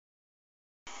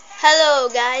Hello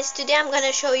guys, today I'm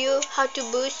gonna show you how to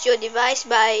boost your device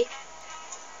 3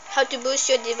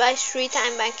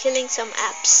 times by killing some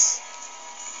apps.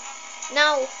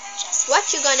 Now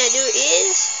what you're gonna do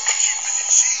is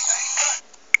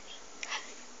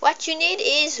what you need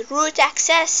is root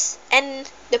access and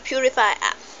the Purify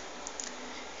app.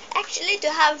 Actually, to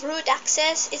have root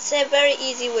access, it's a very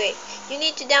easy way. You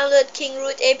need to download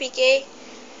KingRoot APK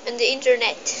on the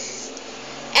internet.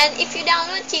 And if you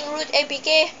download KingRoot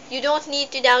APK, you don't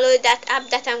need to download that app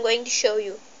that I'm going to show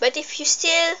you. But if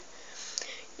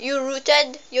you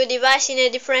rooted your device in a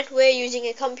different way using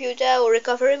a computer or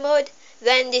recovery mode,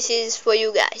 then this is for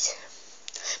you guys.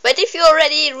 But if you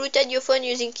already rooted your phone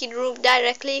using KingRoot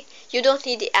directly, you don't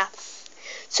need the app.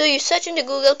 So you search in the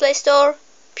Google Play Store,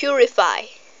 Purify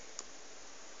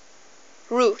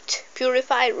Root.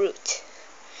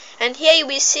 And here you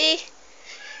will see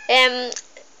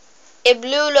a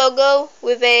blue logo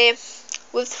with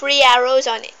 3 arrows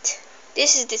on it.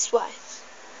 This is this one.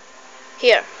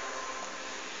 Here.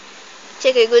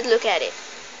 Take a good look at it.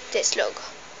 This logo.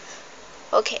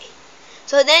 Okay.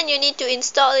 So then you need to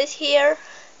install it here.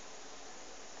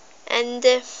 And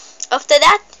after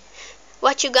that,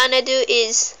 what you're gonna do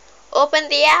is open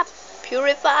the app,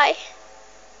 Purify.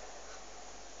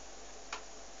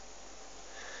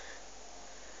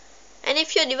 And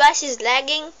if your device is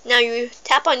lagging, now you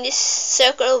tap on this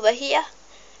circle over here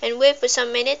and wait for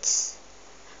some minutes,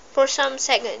 for some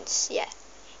seconds. Yeah,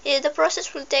 the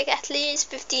process will take at least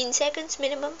 15 seconds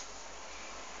minimum.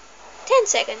 10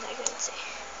 seconds I can say,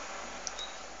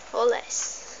 or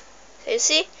less. So you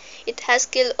see, it has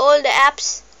killed all the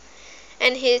apps,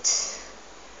 and it's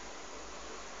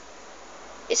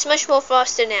much more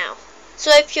faster now.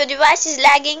 So if your device is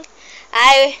lagging,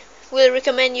 I will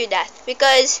recommend you that,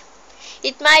 because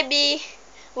it might be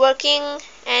working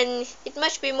and it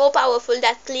must be more powerful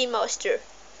than Clean Master,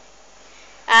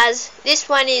 as this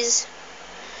one is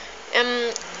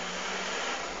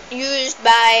used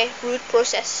by root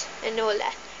process and all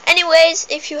that. Anyways,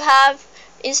 if you have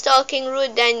installed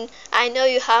KingRoot, then I know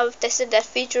you have tested that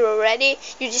feature already.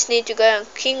 You just need to go on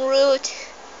KingRoot,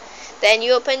 then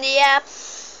you open the app,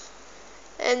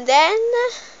 and then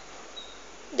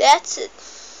that's it.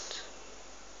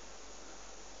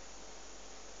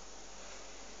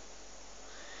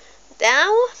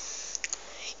 Now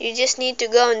you just need to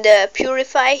go on the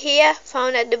Purify here,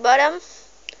 found at the bottom,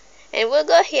 and we'll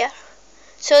go here.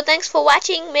 So thanks for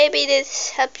watching. Maybe this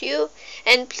helped you,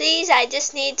 and please, I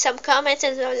just need some comments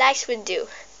and some likes would do.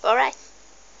 Alright.